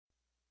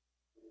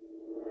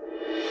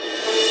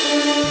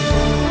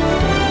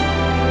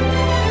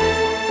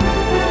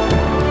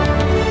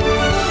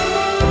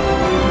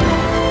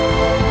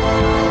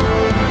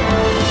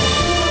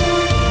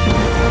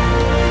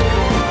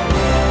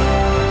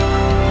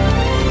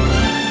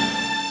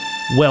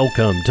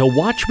Welcome to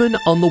Watchman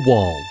on the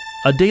Wall,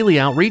 a daily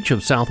outreach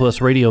of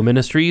Southwest Radio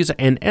Ministries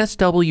and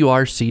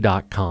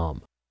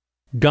SWRC.com.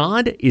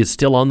 God is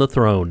still on the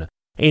throne,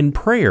 and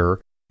prayer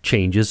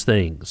changes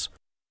things.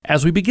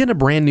 As we begin a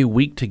brand new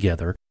week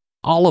together,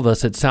 all of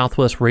us at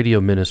Southwest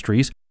Radio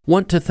Ministries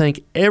want to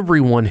thank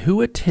everyone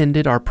who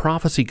attended our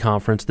prophecy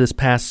conference this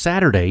past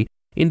Saturday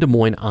in Des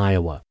Moines,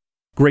 Iowa.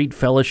 Great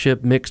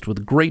fellowship mixed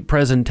with great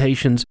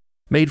presentations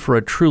made for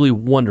a truly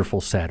wonderful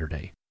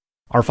Saturday.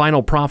 Our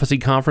final prophecy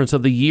conference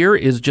of the year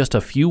is just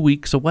a few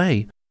weeks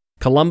away.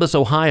 Columbus,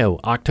 Ohio,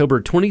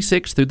 October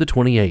 26th through the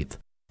 28th.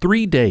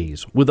 3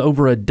 days with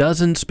over a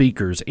dozen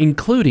speakers,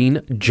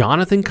 including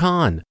Jonathan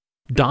Cahn,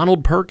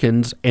 Donald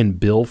Perkins, and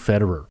Bill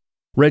Federer.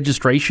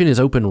 Registration is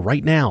open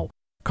right now.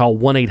 Call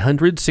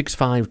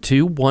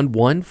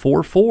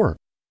 1-800-652-1144.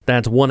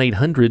 That's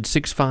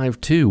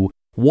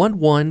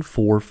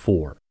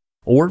 1-800-652-1144.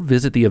 Or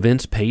visit the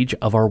events page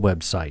of our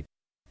website,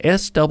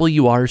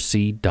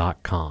 swrc.com.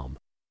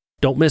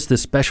 Don't miss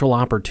this special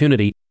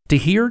opportunity to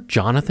hear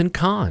Jonathan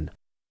Cahn.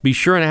 Be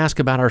sure and ask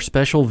about our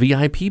special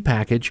VIP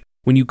package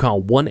when you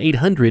call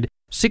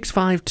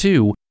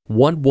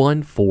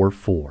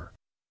 1-800-652-1144.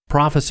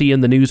 Prophecy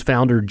in the News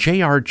founder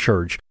J.R.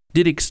 Church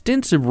did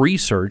extensive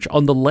research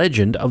on the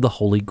legend of the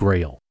Holy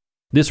Grail.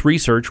 This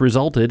research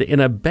resulted in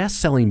a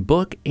best-selling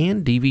book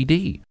and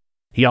DVD.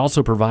 He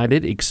also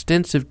provided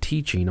extensive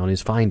teaching on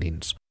his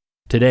findings.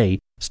 Today,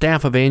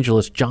 staff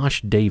evangelist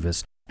Josh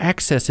Davis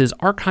accesses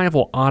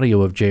archival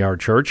audio of J.R.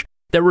 Church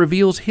that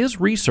reveals his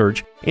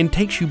research and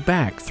takes you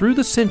back through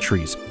the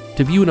centuries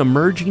to view an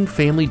emerging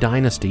family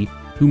dynasty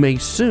who may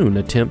soon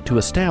attempt to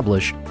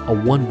establish a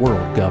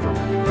one-world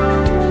government.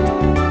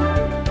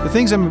 The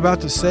things I'm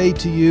about to say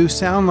to you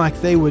sound like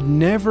they would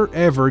never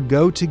ever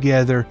go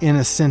together in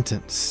a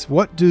sentence.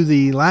 What do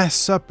the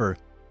Last Supper,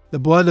 the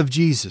blood of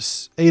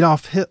Jesus,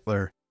 Adolf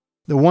Hitler,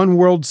 the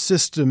one-world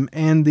system,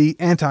 and the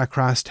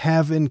Antichrist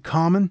have in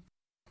common?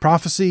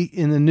 Prophecy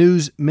in the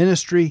News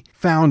ministry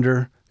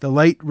founder, the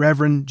late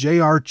Reverend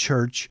J.R.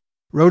 Church,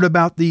 wrote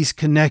about these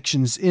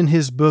connections in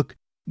his book,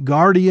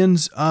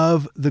 Guardians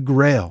of the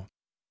Grail.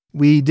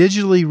 We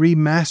digitally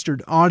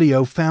remastered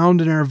audio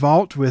found in our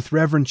vault with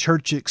Reverend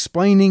Church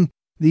explaining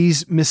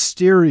these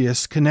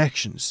mysterious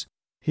connections.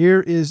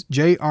 Here is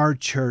J.R.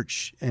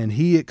 Church, and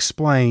he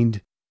explained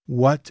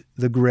what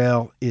the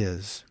Grail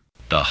is.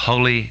 The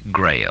Holy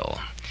Grail,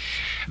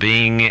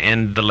 being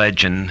in the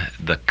legend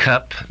the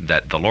cup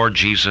that the Lord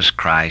Jesus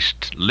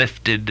Christ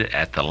lifted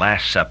at the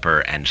Last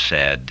Supper and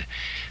said,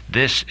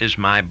 "This is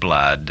my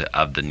blood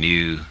of the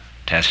New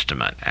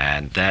Testament."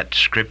 And that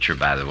scripture,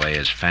 by the way,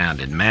 is found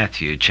in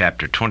Matthew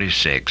chapter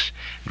 26,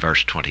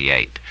 verse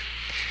 28.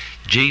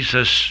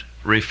 Jesus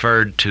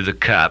referred to the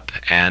cup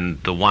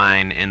and the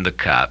wine in the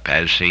cup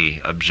as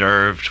he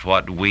observed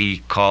what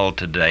we call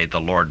today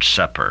the Lord's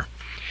Supper,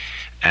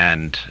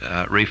 and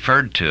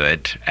referred to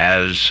it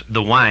as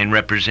the wine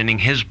representing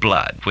his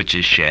blood, which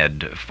is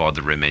shed for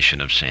the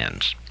remission of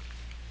sins.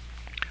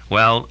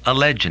 Well, a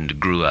legend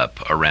grew up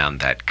around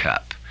that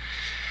cup.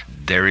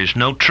 There is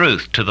no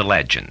truth to the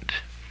legend,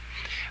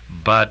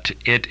 but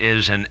it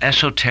is an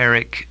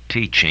esoteric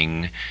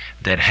teaching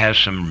that has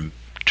some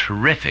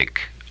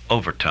terrific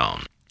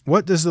overtone.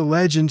 What does the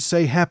legend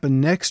say happened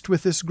next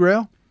with this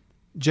Grail?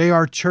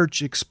 J.R.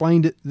 Church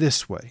explained it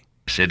this way.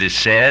 It is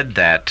said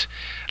that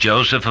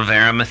Joseph of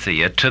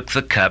Arimathea took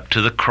the cup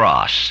to the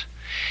cross,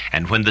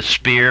 and when the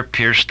spear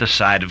pierced the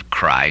side of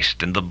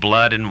Christ and the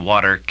blood and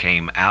water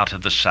came out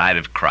of the side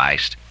of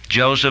Christ,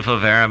 Joseph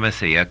of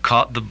Arimathea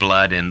caught the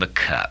blood in the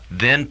cup,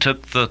 then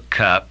took the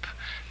cup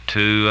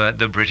to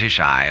the British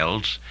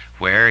Isles,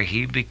 where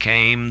he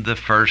became the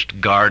first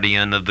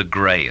guardian of the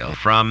Grail.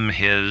 From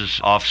his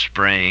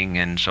offspring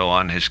and so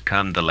on has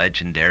come the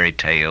legendary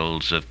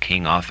tales of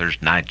King Arthur's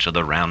Knights of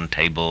the Round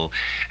Table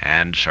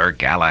and Sir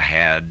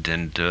Galahad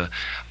and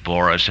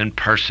Boris and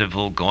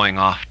Percival going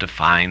off to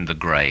find the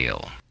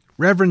Grail.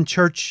 Reverend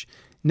Church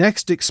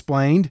next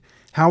explained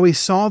how he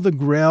saw the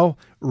Grail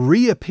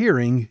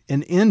reappearing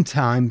in end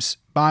times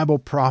Bible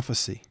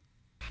prophecy.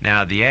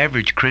 Now, the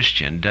average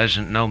Christian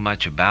doesn't know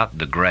much about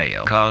the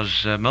Grail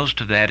because most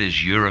of that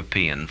is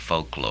European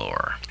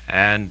folklore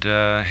and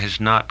has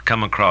not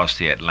come across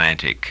the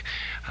Atlantic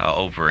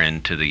over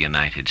into the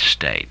United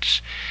States.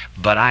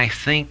 But I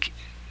think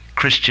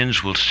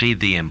Christians will see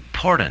the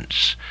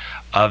importance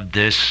of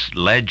this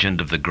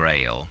legend of the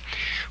Grail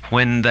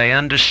when they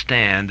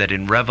understand that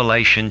in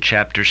Revelation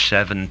chapter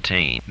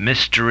 17,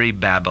 Mystery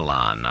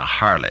Babylon, a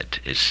harlot,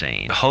 is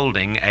seen,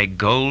 holding a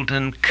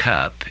golden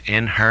cup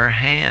in her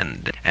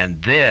hand.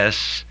 And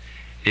this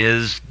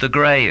is the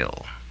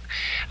Grail.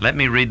 Let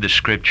me read the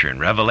scripture in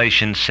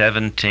Revelation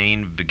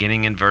 17,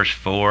 beginning in verse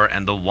 4,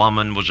 "And the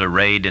woman was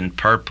arrayed in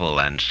purple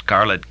and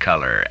scarlet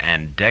color,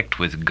 and decked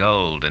with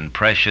gold and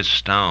precious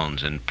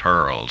stones and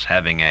pearls,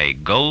 having a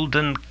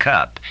golden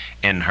cup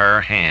in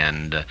her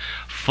hand,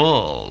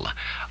 full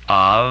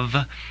of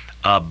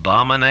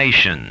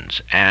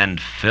abominations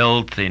and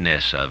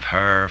filthiness of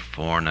her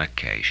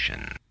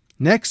fornication."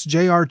 Next,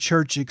 J.R.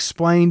 Church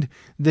explained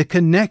the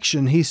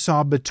connection he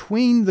saw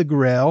between the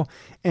Grail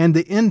and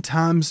the end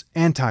times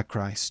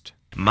Antichrist.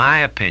 My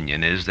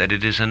opinion is that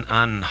it is an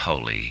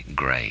unholy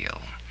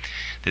grail.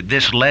 That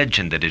this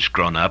legend that has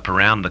grown up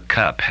around the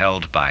cup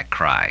held by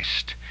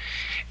Christ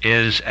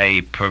is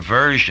a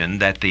perversion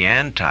that the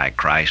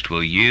Antichrist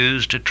will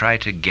use to try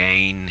to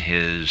gain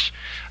his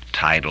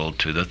title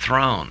to the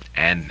throne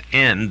and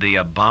end the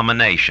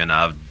abomination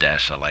of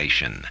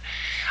desolation.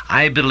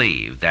 I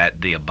believe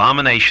that the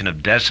abomination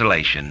of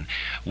desolation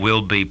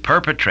will be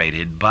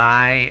perpetrated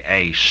by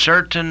a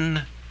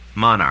certain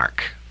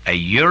monarch, a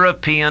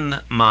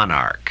European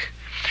monarch,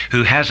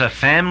 who has a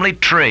family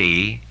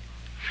tree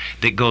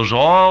that goes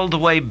all the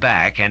way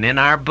back, and in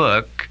our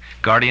book,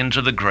 Guardians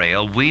of the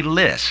Grail, we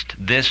list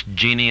this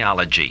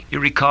genealogy. You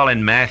recall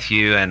in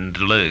Matthew and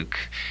Luke,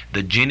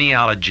 the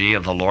genealogy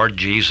of the Lord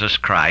Jesus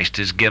Christ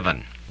is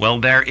given. Well,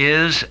 there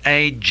is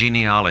a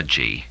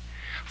genealogy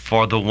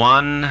for the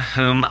one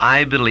whom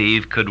I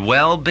believe could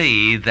well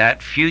be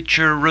that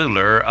future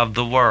ruler of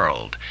the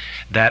world,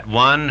 that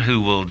one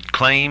who will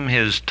claim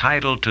his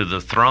title to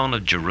the throne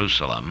of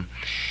Jerusalem,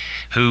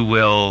 who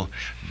will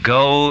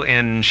go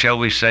in, shall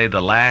we say,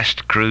 the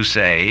last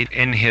crusade.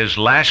 In his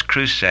last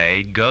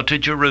crusade, go to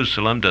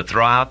Jerusalem to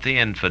throw out the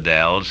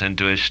infidels and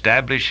to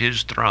establish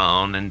his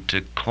throne and to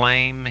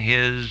claim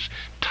his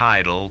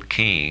title,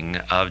 King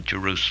of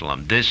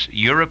Jerusalem. This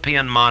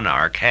European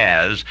monarch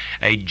has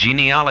a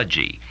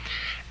genealogy.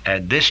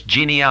 This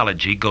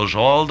genealogy goes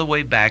all the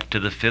way back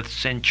to the 5th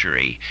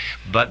century,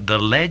 but the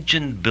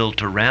legend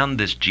built around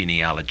this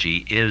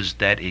genealogy is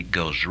that it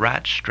goes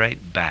right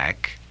straight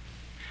back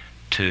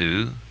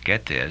to,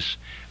 get this,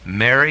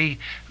 Mary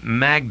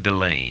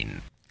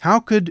Magdalene. How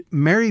could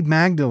Mary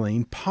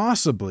Magdalene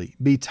possibly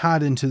be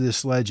tied into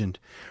this legend?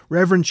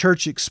 Reverend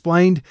Church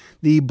explained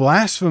the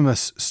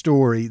blasphemous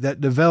story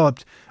that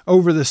developed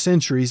over the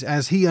centuries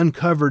as he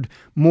uncovered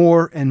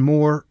more and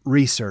more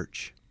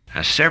research.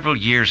 Several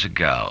years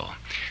ago,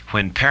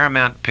 when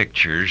Paramount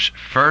Pictures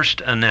first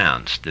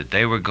announced that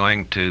they were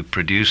going to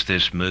produce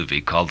this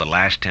movie called The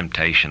Last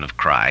Temptation of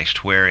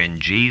Christ, wherein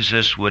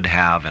Jesus would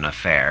have an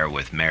affair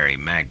with Mary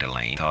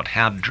Magdalene, I thought,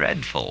 how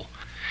dreadful.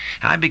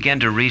 I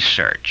began to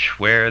research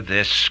where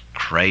this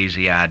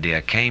crazy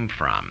idea came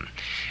from.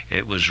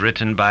 It was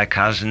written by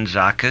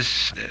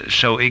Kazantzakis,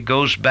 so it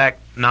goes back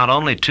not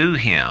only to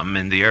him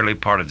in the early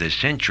part of this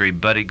century,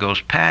 but it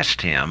goes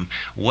past him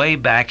way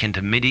back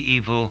into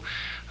medieval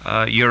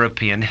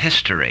European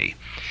history.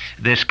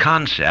 This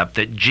concept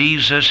that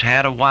Jesus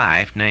had a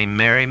wife named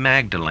Mary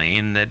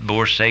Magdalene that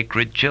bore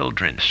sacred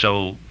children.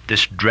 So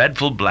this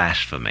dreadful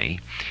blasphemy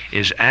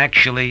is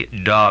actually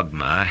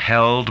dogma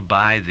held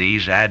by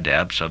these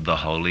adepts of the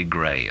Holy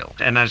Grail.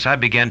 And as I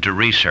began to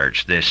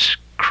research this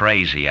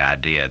crazy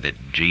idea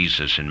that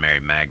Jesus and Mary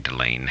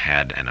Magdalene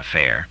had an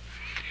affair,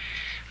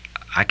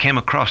 I came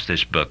across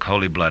this book,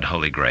 Holy Blood,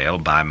 Holy Grail,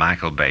 by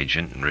Michael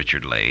Bagent and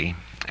Richard Lee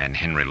and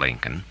Henry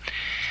Lincoln,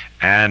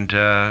 and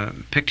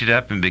picked it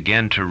up and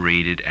began to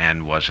read it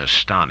and was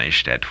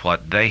astonished at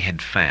what they had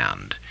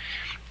found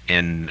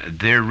in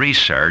their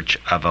research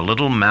of a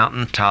little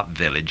mountaintop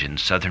village in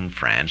southern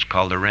France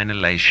called the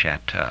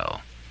Rennes-les-Châteaux.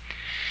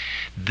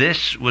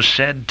 This was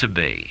said to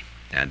be,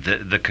 and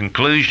the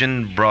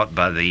conclusion brought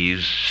by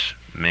these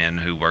men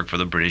who work for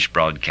the British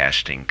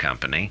Broadcasting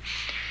Company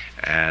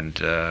and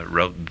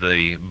wrote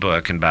the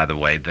book, and by the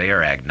way, they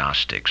are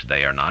agnostics.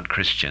 They are not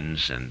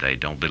Christians, and they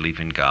don't believe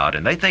in God,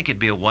 and they think it'd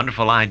be a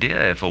wonderful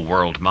idea if a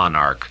world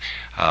monarch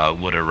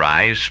would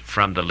arise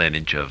from the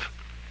lineage of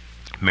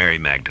Mary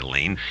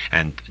Magdalene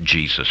and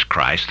Jesus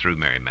Christ through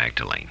Mary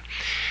Magdalene.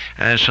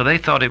 So they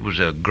thought it was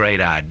a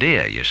great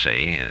idea, you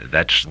see.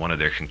 That's one of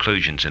their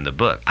conclusions in the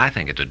book. I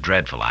think it's a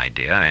dreadful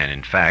idea, and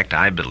in fact,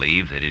 I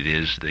believe that it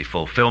is the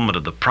fulfillment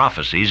of the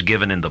prophecies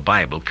given in the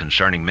Bible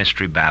concerning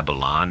Mystery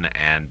Babylon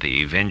and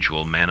the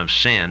eventual man of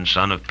sin,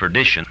 son of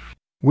perdition.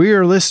 We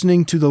are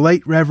listening to the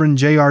late Reverend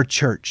J.R.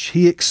 Church.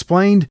 He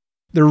explained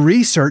the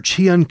research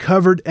he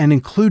uncovered and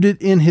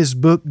included in his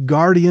book,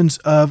 Guardians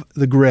of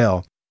the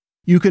Grail.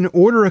 You can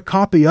order a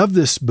copy of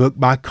this book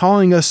by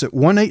calling us at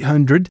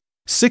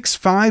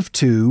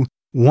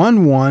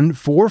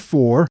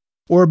 1-800-652-1144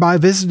 or by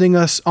visiting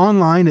us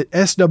online at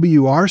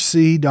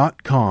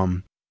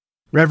swrc.com.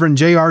 Reverend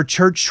J.R.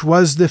 Church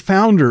was the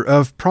founder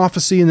of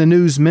Prophecy in the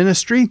News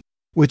Ministry,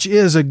 which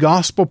is a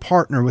gospel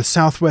partner with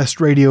Southwest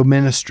Radio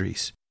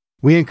Ministries.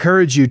 We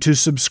encourage you to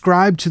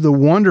subscribe to the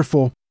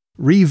wonderful,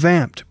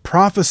 revamped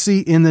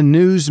Prophecy in the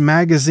News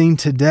magazine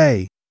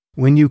today.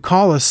 When you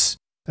call us,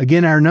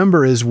 again, our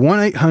number is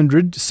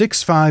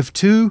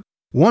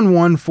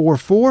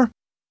 1-800-652-1144.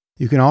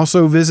 You can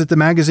also visit the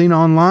magazine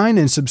online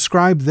and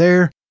subscribe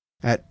there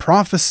at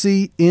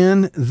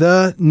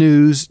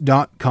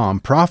prophecyinthenews.com.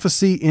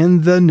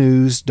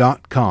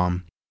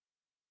 prophecyinthenews.com.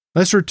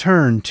 Let's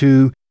return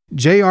to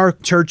J.R.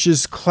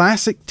 Church's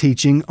classic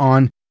teaching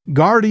on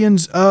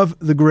Guardians of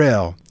the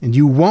Grail, and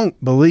you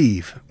won't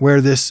believe where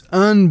this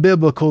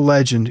unbiblical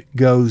legend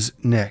goes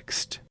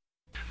next.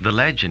 The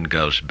legend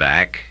goes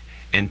back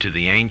into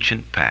the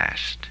ancient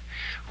past,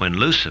 when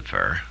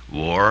Lucifer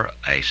wore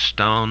a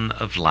stone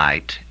of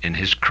light in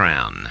his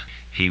crown.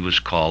 He was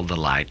called the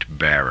light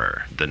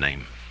bearer. The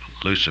name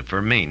Lucifer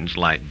means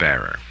light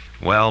bearer.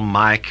 Well,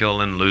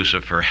 Michael and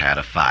Lucifer had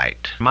a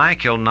fight.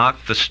 Michael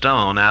knocked the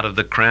stone out of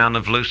the crown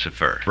of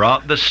Lucifer,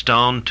 brought the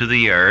stone to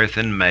the earth,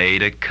 and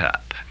made a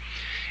cup.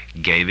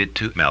 Gave it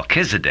to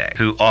Melchizedek,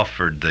 who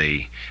offered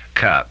the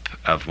cup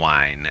of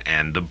wine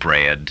and the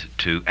bread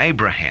to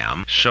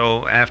Abraham.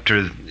 So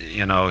after,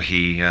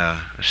 he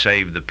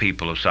saved the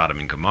people of Sodom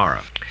and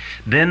Gomorrah.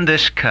 Then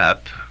this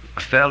cup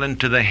fell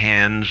into the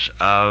hands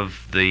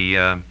of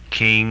the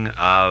king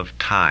of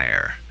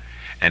Tyre,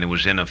 and it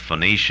was in a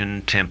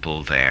Phoenician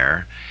temple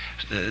there.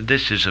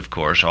 This is, of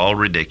course, all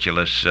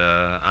ridiculous,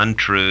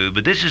 untrue,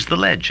 but this is the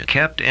legend.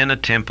 Kept in a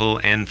temple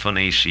in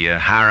Phoenicia.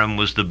 Hiram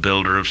was the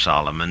builder of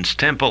Solomon's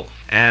temple.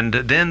 And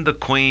then the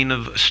Queen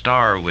of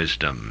Star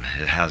Wisdom.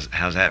 How's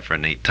that for a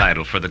neat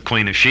title for the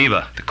Queen of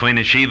Sheba? The Queen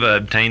of Sheba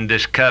obtained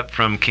this cup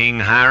from King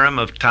Hiram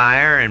of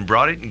Tyre and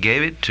brought it and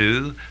gave it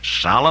to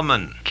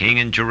Solomon, king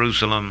in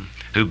Jerusalem,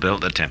 who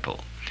built the temple.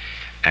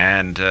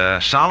 And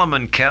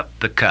Solomon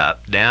kept the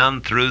cup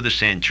down through the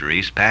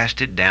centuries,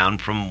 passed it down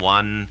from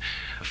one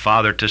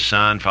father to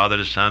son, father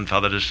to son,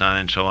 father to son,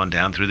 and so on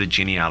down through the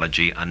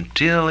genealogy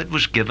until it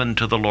was given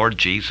to the Lord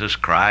Jesus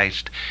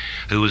Christ,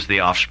 who was the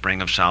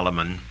offspring of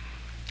Solomon,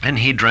 and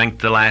he drank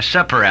the Last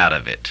Supper out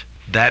of it.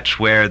 That's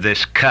where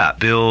this cup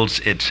builds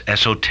its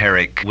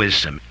esoteric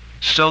wisdom.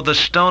 So the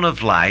stone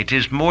of light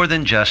is more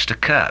than just a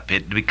cup.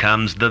 It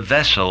becomes the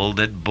vessel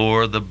that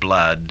bore the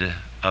blood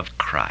of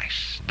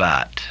Christ.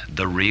 But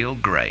the real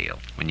Grail,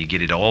 when you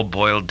get it all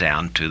boiled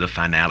down to the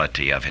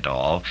finality of it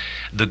all,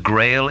 the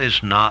Grail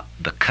is not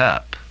the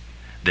cup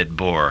that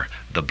bore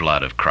the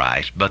blood of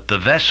Christ, but the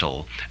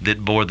vessel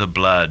that bore the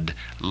blood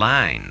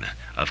line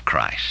of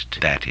Christ.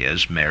 That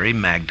is, Mary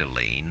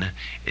Magdalene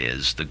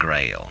is the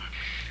Grail.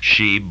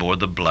 She bore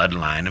the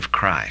bloodline of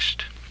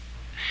Christ,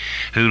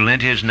 who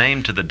lent his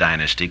name to the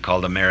dynasty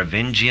called the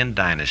Merovingian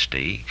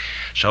dynasty,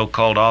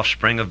 so-called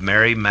offspring of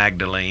Mary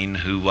Magdalene,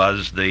 who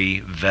was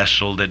the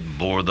vessel that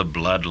bore the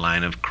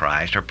bloodline of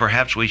Christ. Or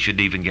perhaps we should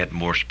even get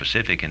more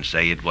specific and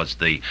say it was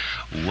the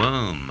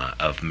womb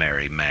of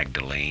Mary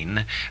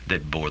Magdalene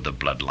that bore the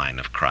bloodline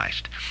of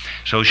Christ.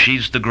 So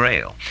she's the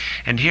Grail.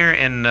 And here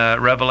in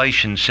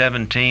Revelation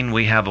 17,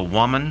 we have a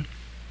woman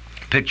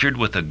pictured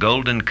with a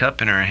golden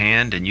cup in her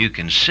hand, and you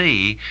can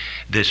see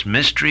this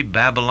mystery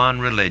Babylon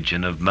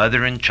religion of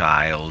mother and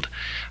child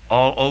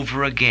all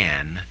over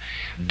again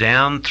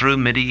down through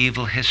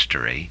medieval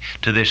history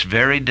to this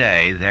very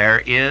day.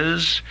 There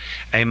is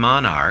a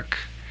monarch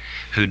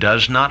who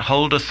does not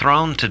hold a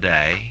throne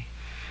today.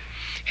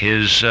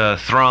 His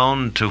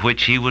throne to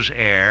which he was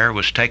heir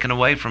was taken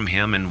away from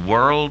him in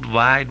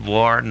Worldwide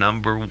War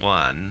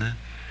 #1.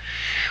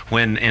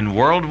 When in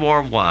World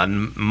War I,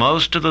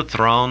 most of the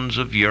thrones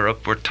of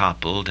Europe were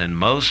toppled, and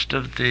most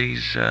of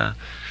these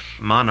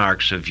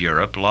monarchs of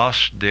Europe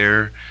lost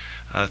their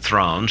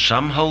thrones.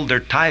 Some hold their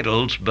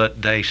titles,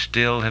 but they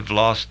still have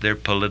lost their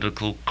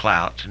political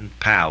clout and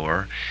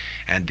power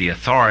and the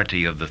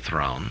authority of the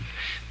throne.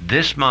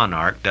 This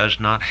monarch does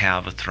not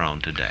have a throne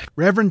today.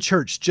 Reverend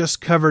Church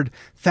just covered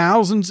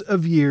thousands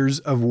of years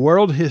of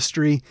world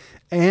history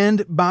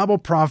and Bible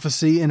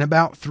prophecy in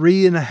about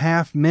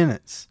 3.5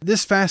 minutes.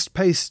 This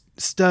fast-paced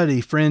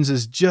study, friends,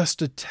 is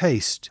just a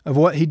taste of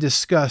what he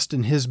discussed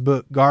in his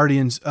book,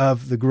 Guardians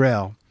of the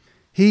Grail.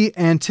 He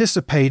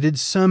anticipated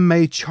some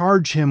may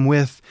charge him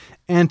with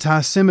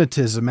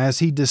anti-Semitism as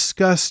he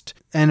discussed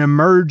an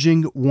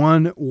emerging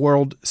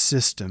one-world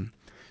system.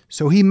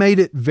 So he made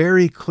it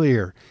very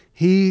clear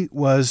he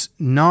was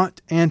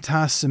not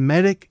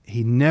anti-Semitic.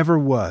 He never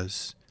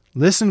was.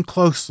 Listen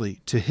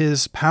closely to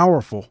his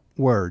powerful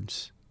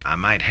words. I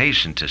might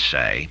hasten to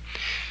say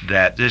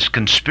that this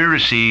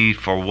conspiracy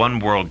for one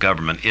world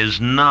government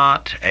is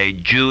not a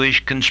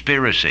Jewish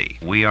conspiracy.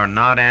 We are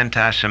not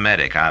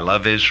anti-Semitic. I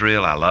love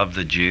Israel. I love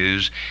the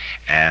Jews.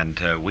 And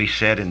we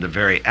said in the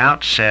very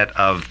outset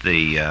of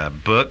the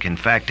book, in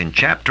fact, in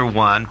chapter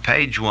 1,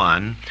 page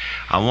 1,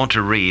 I want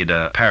to read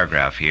a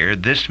paragraph here.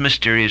 This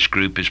mysterious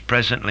group is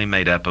presently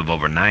made up of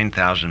over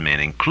 9,000 men,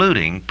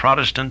 including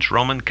Protestants,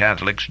 Roman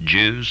Catholics,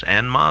 Jews,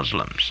 and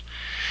Muslims.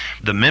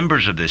 The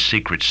members of this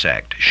secret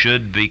sect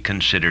should be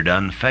considered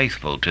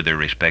unfaithful to their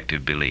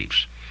respective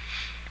beliefs.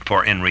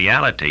 For in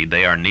reality,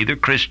 they are neither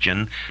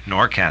Christian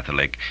nor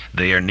Catholic.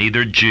 They are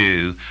neither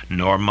Jew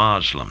nor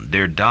Muslim.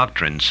 Their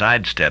doctrine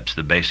sidesteps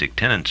the basic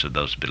tenets of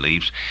those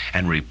beliefs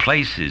and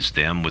replaces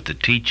them with the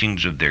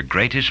teachings of their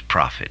greatest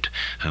prophet,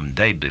 whom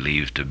they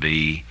believe to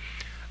be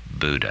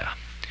Buddha.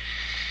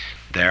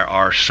 There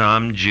are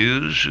some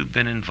Jews who've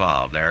been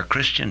involved. There are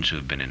Christians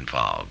who've been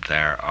involved.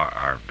 There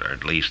are, or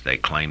at least they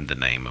claim the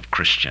name of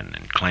Christian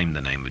and claim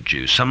the name of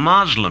Jew. Some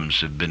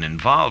Muslims have been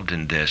involved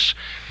in this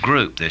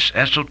group, this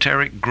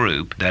esoteric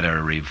group that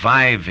are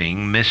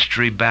reviving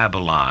Mystery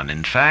Babylon.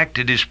 In fact,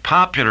 it is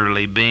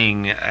popularly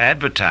being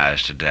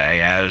advertised today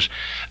as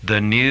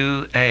the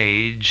New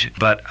Age,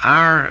 but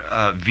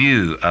our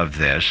view of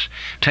this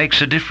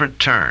takes a different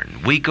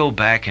turn. We go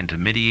back into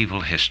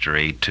medieval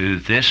history to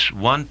this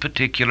one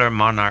particular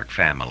monarch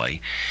family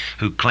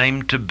who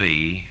claimed to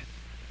be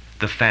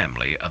the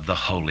family of the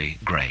Holy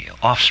Grail,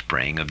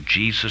 offspring of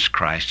Jesus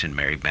Christ and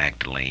Mary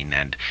Magdalene,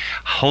 and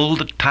hold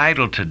the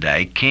title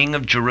today, King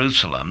of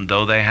Jerusalem,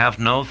 though they have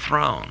no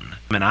throne.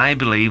 And I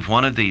believe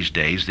one of these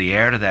days the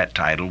heir to that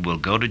title will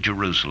go to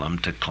Jerusalem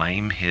to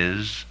claim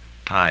his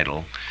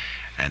title,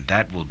 and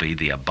that will be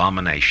the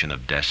abomination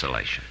of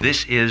desolation.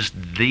 This is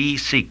the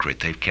secret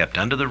they've kept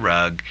under the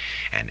rug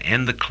and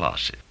in the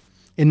closet.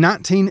 In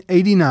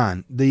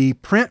 1989, the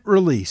print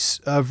release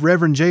of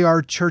Reverend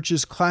J.R.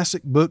 Church's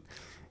classic book,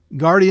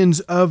 Guardians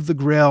of the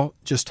Grail,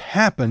 just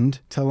happened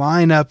to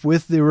line up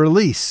with the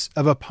release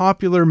of a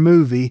popular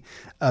movie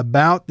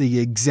about the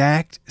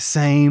exact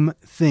same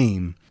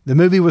theme. The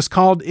movie was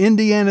called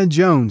Indiana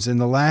Jones and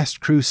the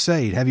Last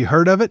Crusade. Have you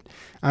heard of it?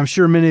 I'm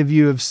sure many of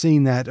you have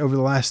seen that over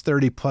the last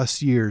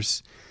 30-plus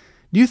years.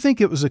 Do you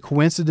think it was a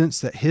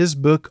coincidence that his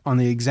book on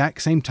the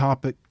exact same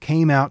topic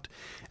came out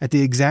at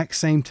the exact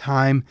same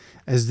time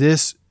as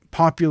this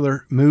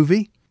popular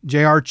movie?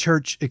 J.R.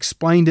 Church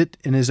explained it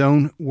in his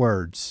own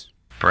words.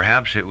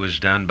 Perhaps it was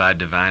done by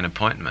divine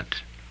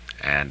appointment,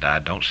 and I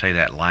don't say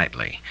that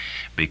lightly,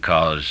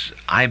 because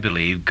I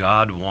believe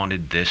God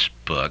wanted this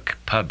book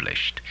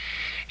published.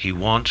 He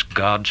wants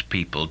God's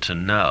people to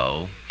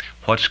know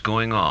what's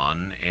going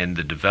on in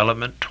the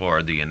development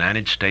toward the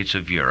United States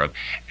of Europe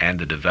and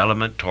the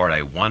development toward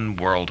a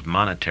one-world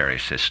monetary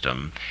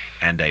system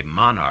and a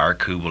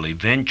monarch who will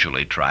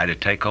eventually try to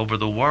take over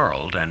the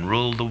world and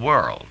rule the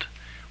world.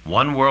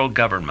 One world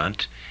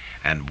government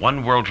and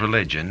one world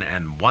religion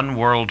and one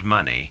world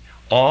money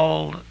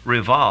all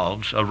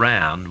revolves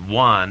around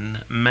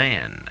one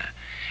man.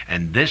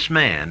 And this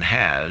man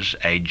has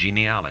a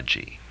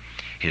genealogy.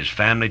 His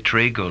family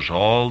tree goes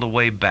all the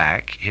way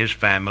back. His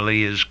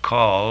family is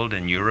called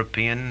in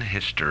European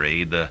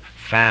history the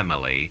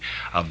family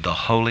of the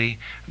Holy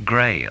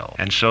Grail.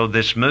 And so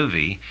this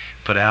movie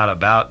put out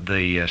about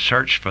the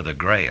search for the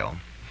Grail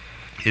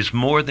is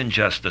more than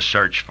just the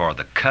search for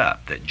the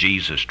cup that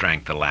Jesus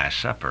drank the Last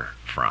Supper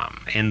from.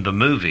 In the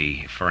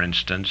movie, for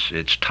instance,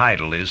 its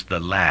title is The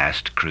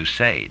Last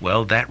Crusade.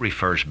 Well, that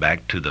refers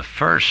back to the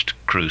first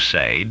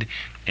crusade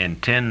in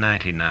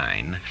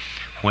 1099,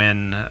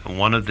 when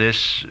one of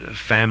this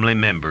family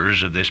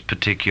members of this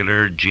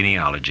particular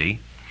genealogy,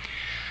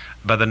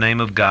 by the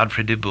name of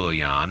Godfrey de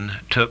Bouillon,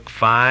 took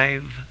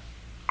 5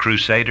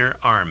 crusader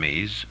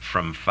armies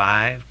from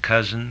 5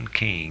 cousin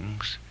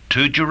kings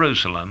to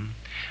Jerusalem,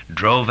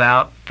 drove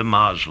out the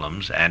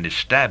Muslims, and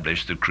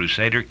established the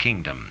Crusader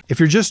Kingdom. If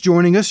you're just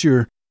joining us,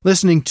 you're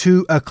listening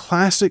to a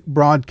classic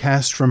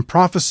broadcast from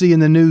Prophecy in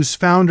the News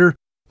founder,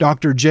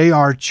 Dr.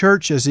 J.R.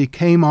 Church, as he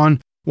came on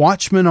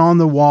Watchman on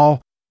the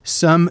Wall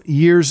some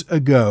years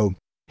ago.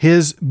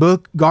 His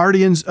book,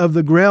 Guardians of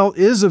the Grail,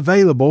 is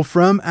available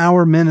from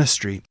our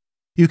ministry.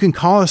 You can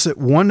call us at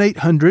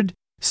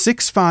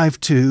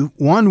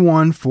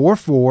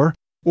 1-800-652-1144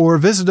 or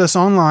visit us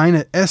online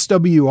at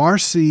swrc.com.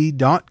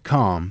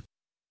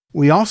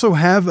 We also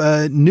have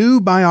a new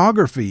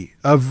biography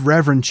of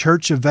Reverend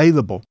Church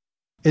available.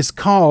 It's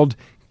called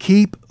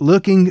Keep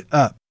Looking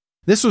Up.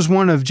 This was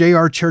one of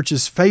J.R.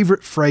 Church's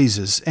favorite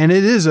phrases, and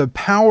it is a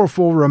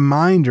powerful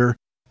reminder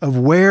of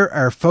where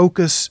our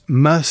focus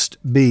must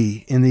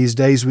be in these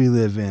days we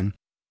live in.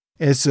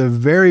 It's a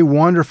very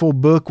wonderful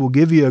book. Will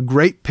give you a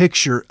great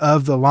picture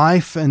of the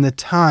life and the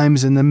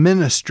times and the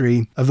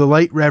ministry of the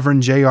late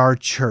Reverend J.R.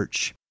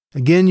 Church.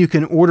 Again, you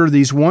can order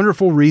these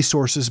wonderful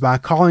resources by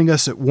calling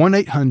us at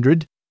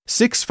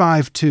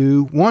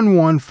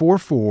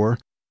 1-800-652-1144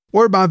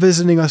 or by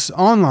visiting us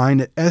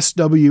online at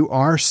swrc.com.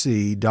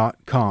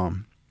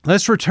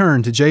 Let's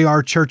return to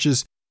J.R.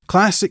 Church's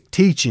classic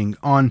teaching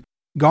on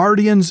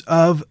Guardians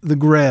of the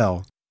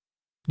Grail.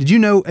 Did you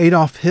know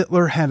Adolf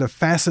Hitler had a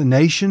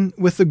fascination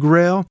with the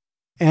Grail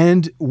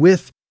and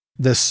with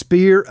the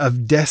Spear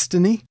of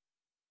Destiny?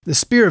 The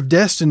Spear of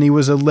Destiny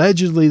was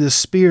allegedly the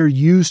spear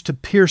used to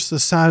pierce the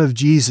side of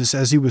Jesus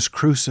as he was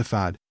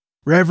crucified.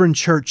 Reverend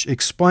Church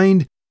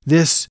explained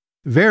this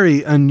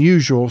very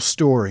unusual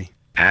story.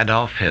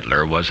 Adolf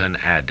Hitler was an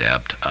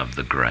adept of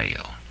the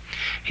Grail.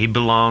 He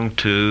belonged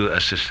to a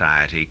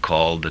society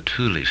called the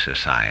Thule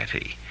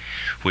Society,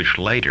 which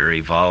later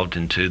evolved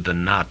into the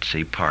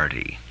Nazi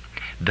Party.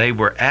 They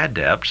were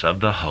adepts of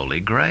the Holy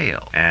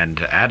Grail.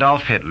 And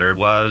Adolf Hitler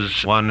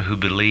was one who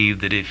believed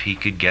that if he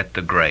could get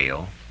the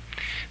Grail,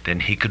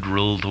 then he could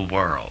rule the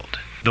world.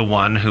 The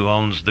one who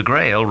owns the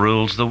Grail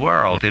rules the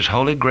world. His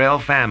Holy Grail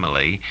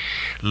family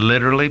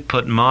literally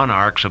put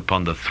monarchs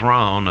upon the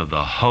throne of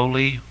the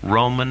Holy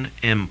Roman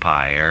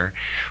Empire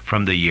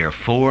from the year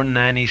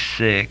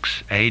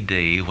 496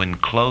 A.D., when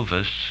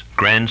Clovis,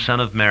 grandson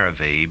of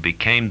Meravi,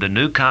 became the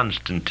new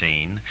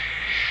Constantine.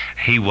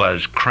 He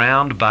was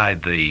crowned by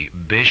the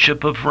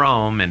Bishop of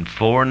Rome in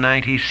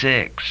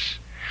 496,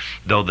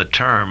 though the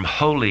term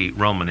Holy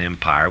Roman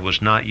Empire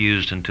was not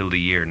used until the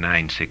year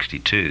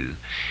 962.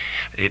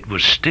 It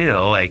was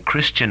still a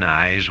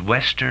Christianized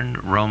Western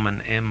Roman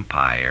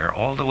Empire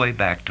all the way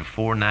back to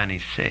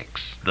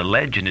 496. The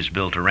legend is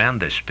built around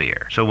this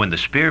spear. So when the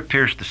spear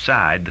pierced the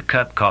side, the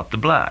cup caught the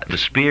blood. The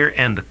spear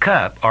and the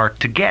cup are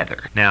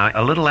together. Now,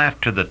 a little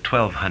after the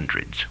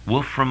 1200s,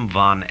 Wolfram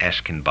von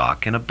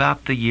Eschenbach, in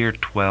about the year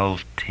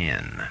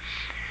 1210,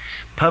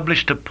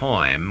 published a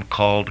poem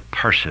called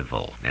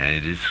Percival, and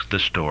it is the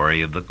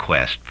story of the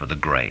quest for the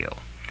Grail.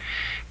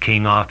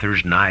 King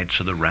Arthur's knights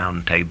of the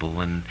Round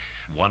Table, and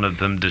one of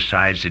them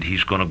decides that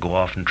he's going to go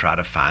off and try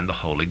to find the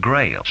Holy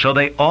Grail. So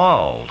they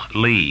all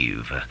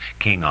leave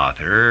King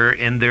Arthur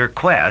in their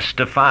quest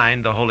to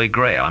find the Holy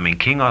Grail. I mean,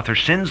 King Arthur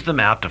sends them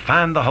out to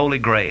find the Holy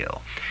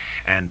Grail.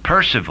 And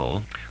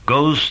Percival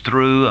goes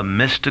through a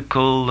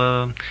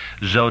mystical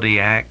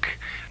zodiac,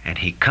 and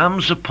he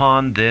comes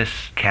upon this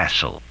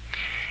castle,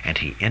 and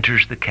he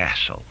enters the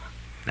castle.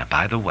 Now,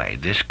 by the way,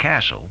 this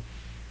castle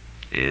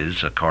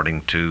is, according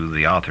to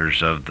the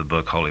authors of the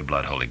book Holy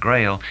Blood, Holy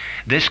Grail,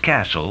 this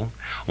castle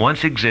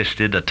once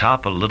existed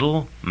atop a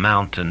little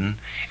mountain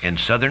in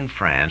southern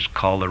France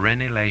called the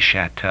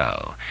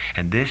Rennes-le-Château.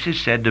 And this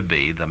is said to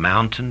be the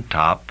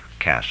mountaintop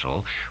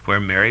castle where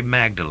Mary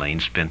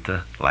Magdalene spent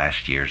the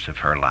last years of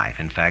her life.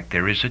 In fact,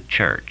 there is a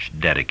church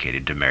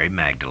dedicated to Mary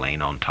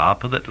Magdalene on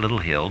top of that little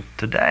hill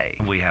today.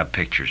 We have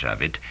pictures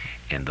of it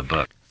in the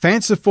book.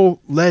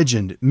 Fanciful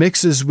legend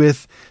mixes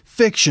with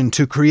fiction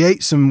to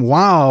create some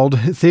wild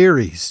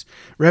theories.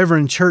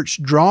 Reverend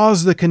Church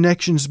draws the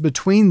connections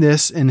between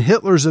this and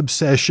Hitler's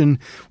obsession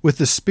with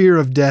the Spear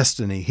of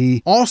Destiny.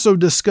 He also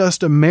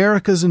discussed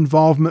America's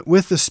involvement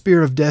with the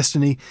Spear of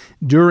Destiny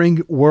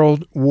during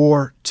World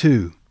War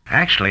II.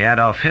 Actually,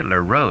 Adolf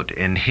Hitler wrote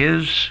in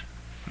his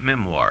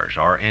memoirs,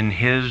 or in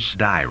his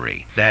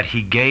diary, that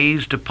he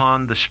gazed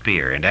upon the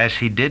spear, and as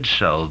he did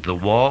so, the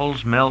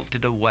walls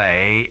melted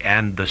away,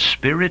 and the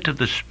spirit of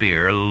the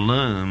spear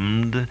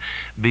loomed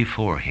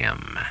before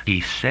him. He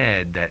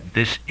said that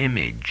this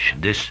image,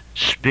 this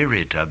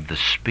spirit of the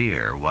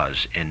spear,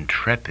 was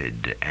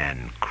intrepid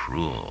and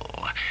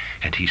cruel.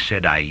 And he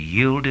said, I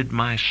yielded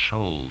my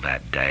soul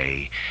that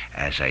day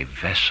as a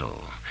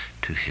vessel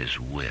to his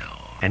will.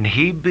 And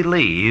he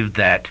believed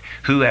that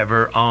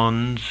whoever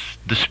owns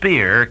the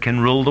spear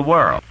can rule the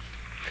world.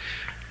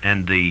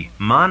 And the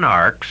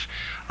monarchs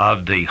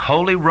of the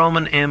Holy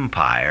Roman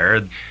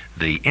Empire,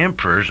 the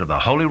emperors of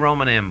the Holy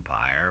Roman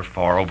Empire,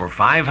 for over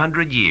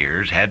 500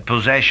 years had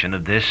possession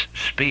of this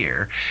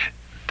spear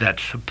that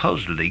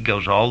supposedly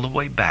goes all the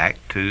way back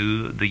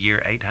to the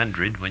year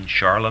 800 when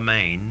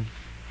Charlemagne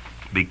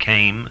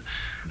became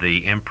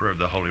the emperor of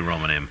the Holy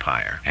Roman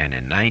Empire. And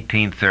in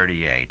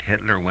 1938,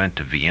 Hitler went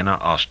to Vienna,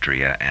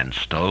 Austria, and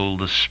stole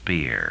the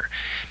spear,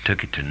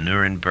 took it to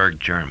Nuremberg,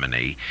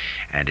 Germany,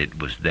 and it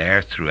was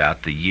there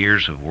throughout the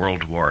years of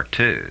World War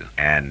II,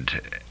 and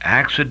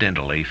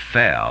accidentally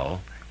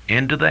fell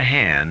into the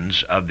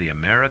hands of the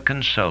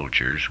American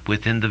soldiers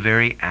within the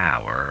very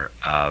hour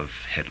of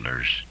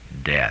Hitler's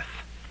death.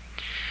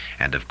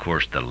 And of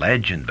course, the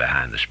legend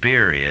behind the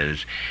spear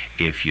is,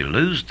 if you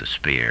lose the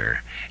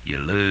spear, you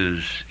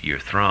lose your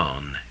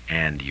throne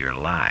and your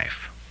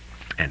life.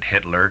 And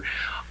Hitler,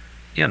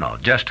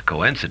 just a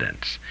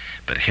coincidence,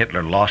 but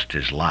Hitler lost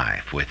his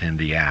life within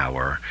the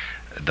hour,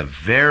 the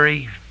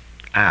very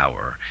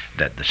hour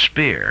that the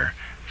spear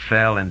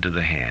fell into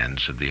the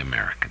hands of the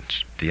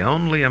Americans. The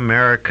only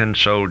American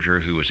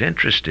soldier who was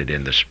interested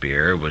in the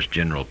spear was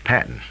General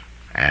Patton.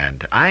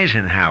 And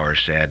Eisenhower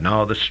said,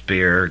 no, the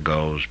spear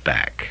goes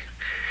back.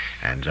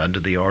 And under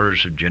the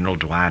orders of General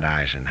Dwight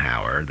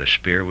Eisenhower, the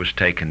spear was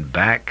taken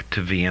back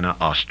to Vienna,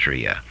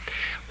 Austria.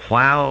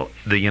 While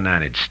the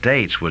United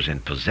States was in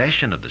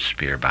possession of the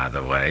spear, by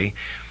the way,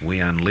 we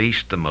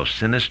unleashed the most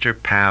sinister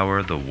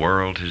power the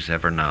world has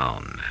ever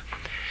known.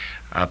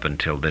 Up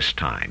until this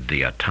time,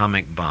 the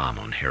atomic bomb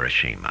on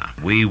Hiroshima.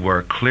 We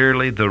were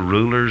clearly the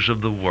rulers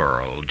of the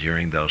world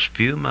during those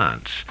few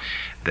months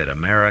that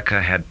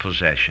America had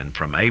possession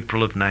from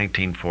April of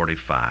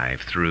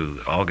 1945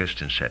 through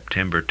August and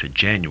September to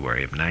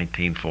January of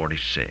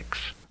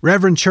 1946.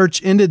 Reverend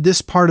Church ended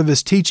this part of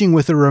his teaching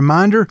with a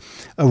reminder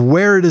of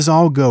where it is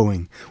all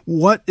going.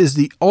 What is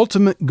the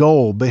ultimate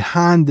goal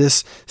behind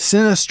this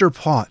sinister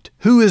plot?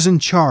 Who is in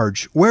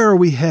charge? Where are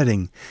we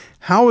heading?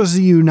 How is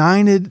the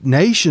United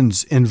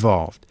Nations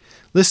involved?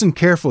 Listen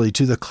carefully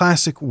to the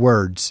classic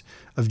words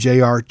of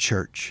J.R.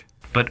 Church.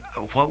 But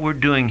what we're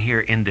doing here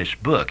in this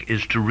book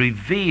is to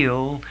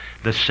reveal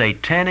the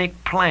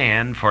satanic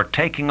plan for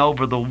taking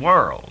over the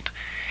world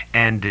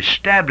and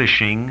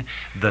establishing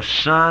the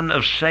son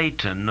of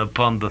Satan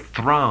upon the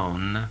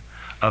throne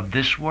of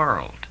this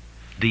world,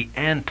 the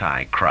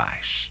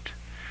Antichrist.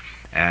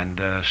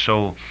 And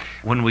so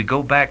when we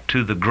go back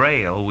to the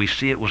Grail, we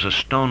see it was a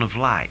stone of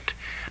light.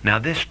 Now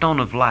this stone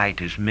of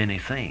light is many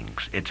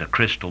things. It's a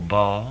crystal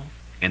ball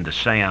in the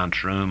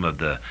seance room of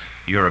the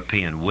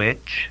European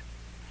witch.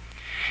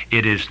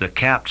 It is the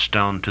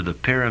capstone to the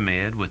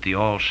pyramid with the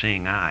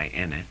all-seeing eye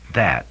in it.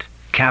 That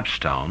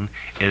capstone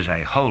is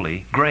a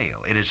holy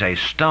grail. It is a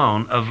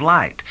stone of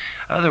light.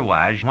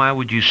 Otherwise, why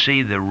would you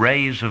see the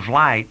rays of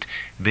light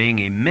being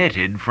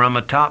emitted from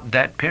atop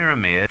that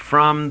pyramid,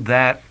 from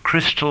that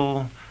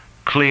crystal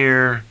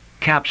clear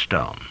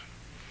capstone?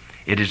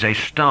 It is a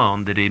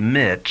stone that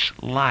emits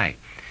light.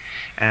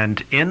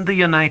 And in the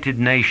United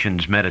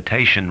Nations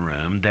meditation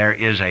room, there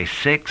is a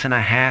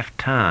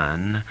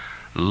 6.5-ton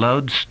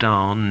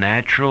lodestone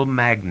natural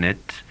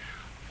magnet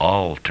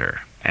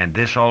altar. And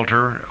this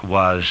altar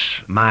was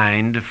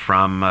mined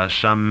from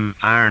some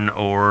iron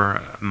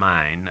ore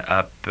mine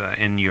up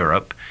in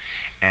Europe,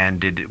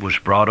 and it was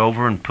brought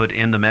over and put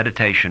in the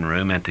meditation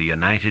room at the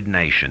United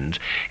Nations,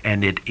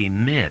 and it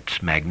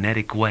emits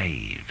magnetic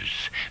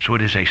waves. So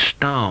it is a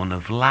stone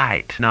of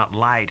light, not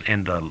light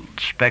in the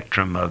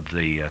spectrum of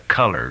the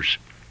colors,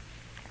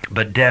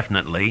 but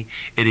definitely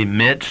it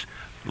emits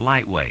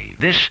light wave.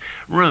 This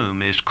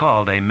room is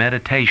called a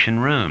meditation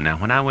room. Now,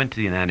 when I went to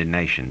the United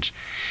Nations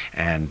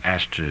and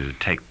asked to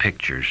take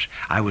pictures,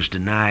 I was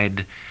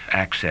denied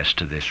access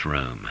to this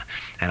room.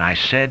 And I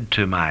said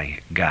to my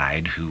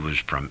guide, who was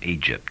from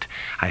Egypt,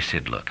 I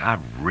said, look, I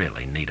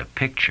really need a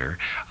picture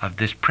of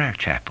this prayer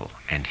chapel.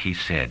 And he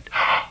said,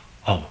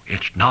 oh,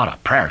 it's not a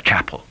prayer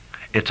chapel.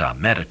 It's a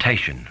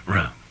meditation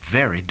room.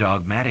 Very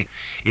dogmatic.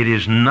 It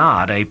is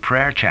not a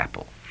prayer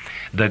chapel.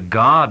 The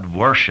God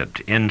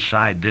worshipped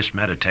inside this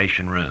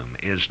meditation room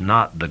is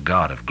not the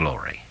God of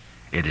glory.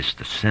 It is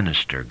the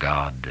sinister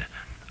God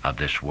of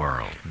this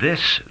world.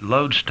 This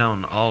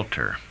lodestone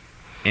altar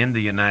in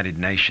the United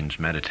Nations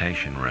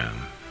meditation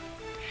room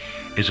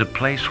is a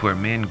place where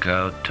men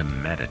go to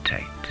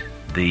meditate,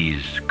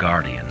 these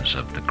guardians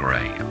of the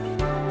Grail.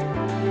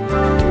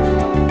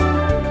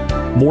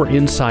 More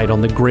insight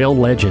on the Grail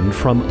legend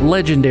from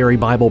legendary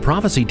Bible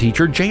prophecy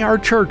teacher J.R.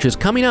 Church is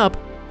coming up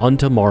on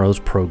tomorrow's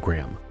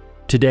program.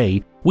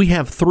 Today, we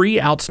have 3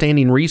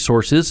 outstanding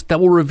resources that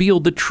will reveal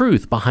the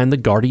truth behind the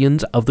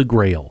guardians of the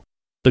Grail.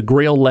 The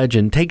Grail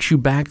legend takes you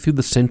back through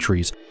the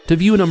centuries to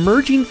view an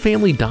emerging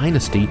family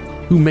dynasty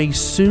who may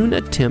soon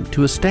attempt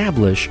to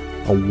establish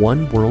a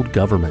one-world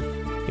government.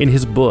 In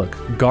his book,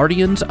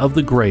 Guardians of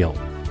the Grail,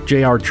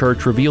 J.R.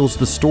 Church reveals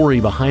the story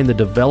behind the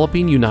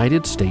developing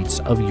United States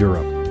of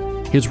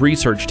Europe. His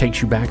research takes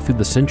you back through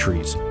the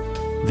centuries.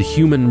 The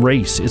human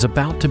race is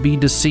about to be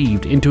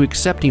deceived into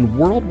accepting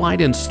worldwide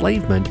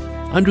enslavement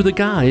under the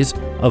guise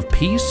of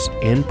peace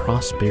and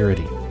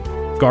prosperity.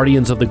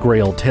 Guardians of the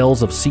Grail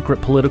tells of secret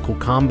political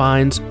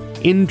combines,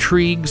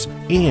 intrigues,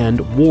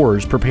 and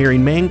wars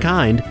preparing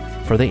mankind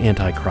for the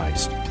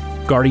Antichrist.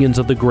 Guardians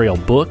of the Grail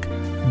book,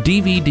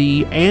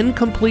 DVD, and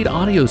complete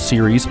audio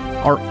series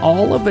are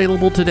all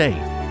available today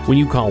when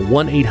you call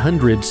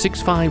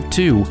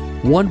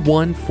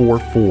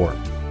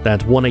 1-800-652-1144.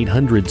 That's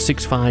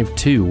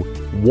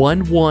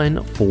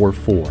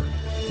 1-800-652-1144.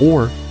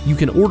 Or you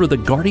can order the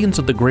Guardians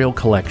of the Grail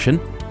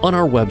collection on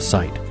our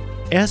website,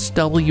 swrc.com.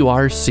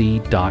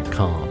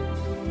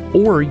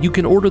 Or you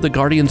can order the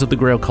Guardians of the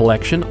Grail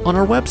collection on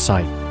our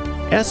website,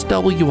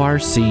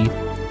 swrc.com.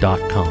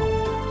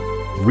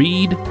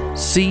 Read,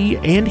 see,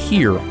 and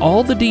hear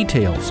all the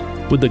details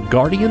with the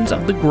Guardians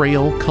of the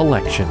Grail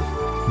collection,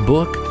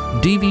 book,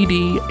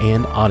 DVD,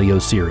 and audio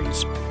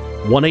series.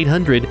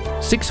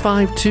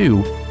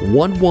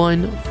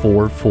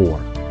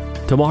 1-800-652-1144.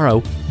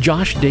 Tomorrow,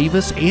 Josh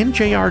Davis and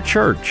J.R.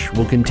 Church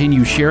will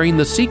continue sharing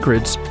the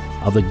secrets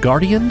of the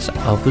Guardians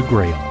of the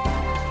Grail.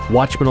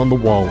 Watchman on the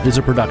Wall is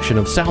a production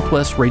of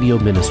Southwest Radio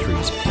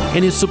Ministries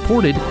and is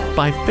supported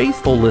by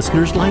faithful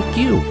listeners like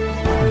you.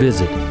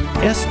 Visit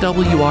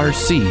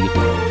swrc.com.